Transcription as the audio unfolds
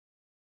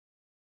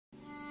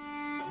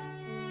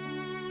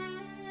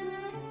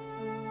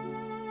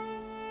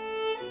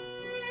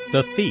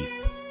The Thief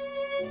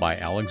by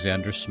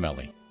Alexander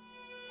Smellie.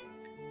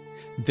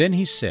 Then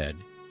he said,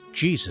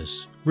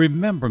 Jesus,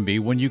 remember me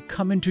when you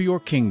come into your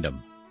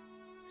kingdom.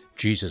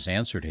 Jesus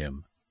answered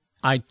him,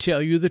 I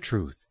tell you the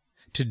truth,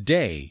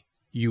 today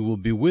you will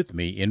be with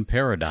me in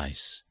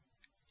paradise.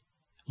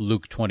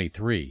 Luke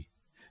 23,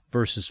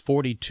 verses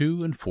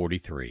 42 and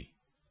 43.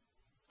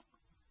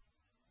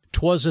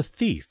 'Twas a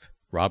thief,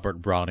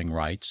 Robert Browning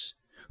writes,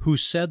 who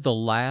said the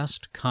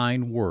last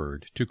kind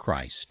word to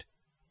Christ.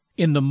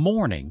 In the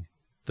morning,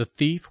 the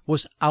thief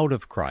was out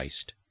of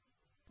Christ,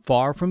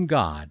 far from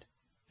God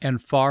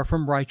and far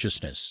from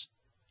righteousness,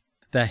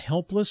 the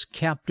helpless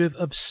captive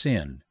of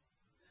sin,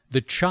 the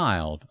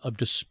child of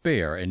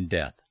despair and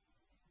death.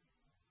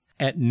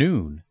 At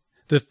noon,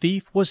 the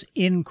thief was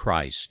in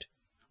Christ,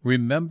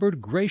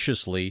 remembered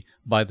graciously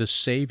by the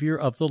Savior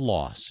of the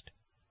lost,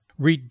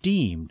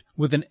 redeemed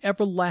with an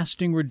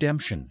everlasting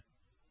redemption,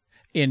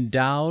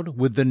 endowed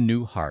with the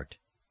new heart,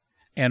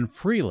 and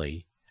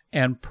freely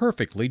and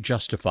perfectly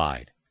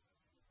justified.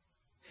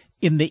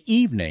 In the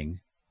evening,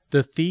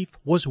 the thief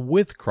was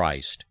with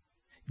Christ,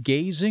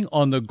 gazing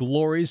on the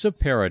glories of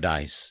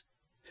paradise,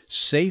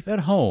 safe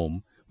at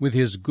home with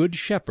his good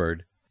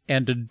shepherd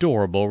and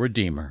adorable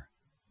Redeemer.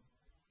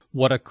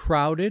 What a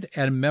crowded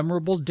and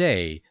memorable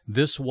day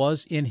this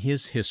was in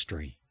his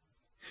history!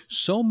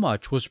 So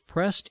much was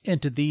pressed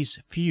into these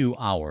few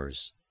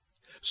hours.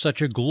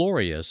 Such a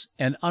glorious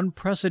and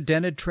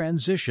unprecedented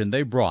transition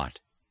they brought,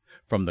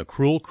 from the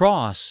cruel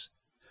cross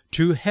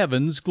to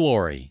heaven's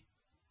glory.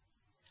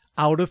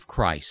 Out of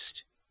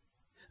Christ,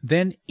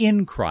 then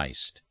in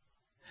Christ,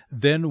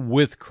 then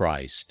with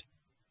Christ.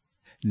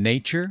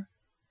 Nature,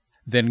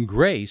 then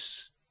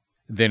grace,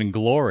 then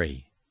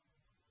glory.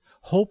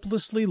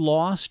 Hopelessly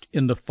lost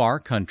in the far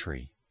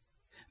country,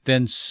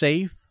 then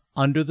safe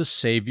under the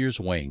Savior's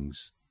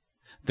wings,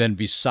 then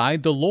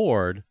beside the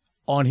Lord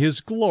on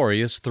His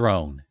glorious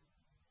throne.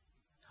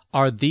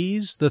 Are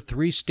these the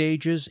three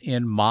stages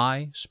in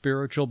my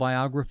spiritual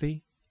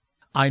biography?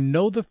 I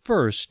know the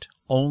first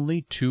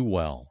only too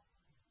well.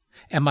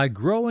 Am I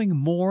growing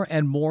more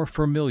and more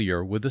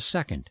familiar with the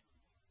second?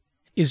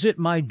 Is it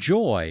my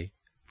joy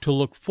to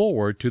look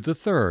forward to the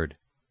third?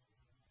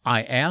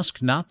 I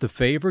ask not the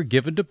favor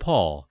given to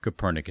Paul,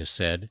 Copernicus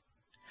said.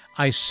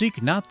 I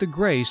seek not the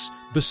grace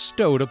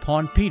bestowed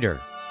upon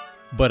Peter,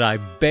 but I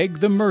beg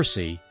the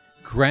mercy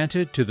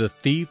granted to the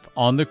thief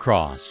on the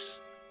cross.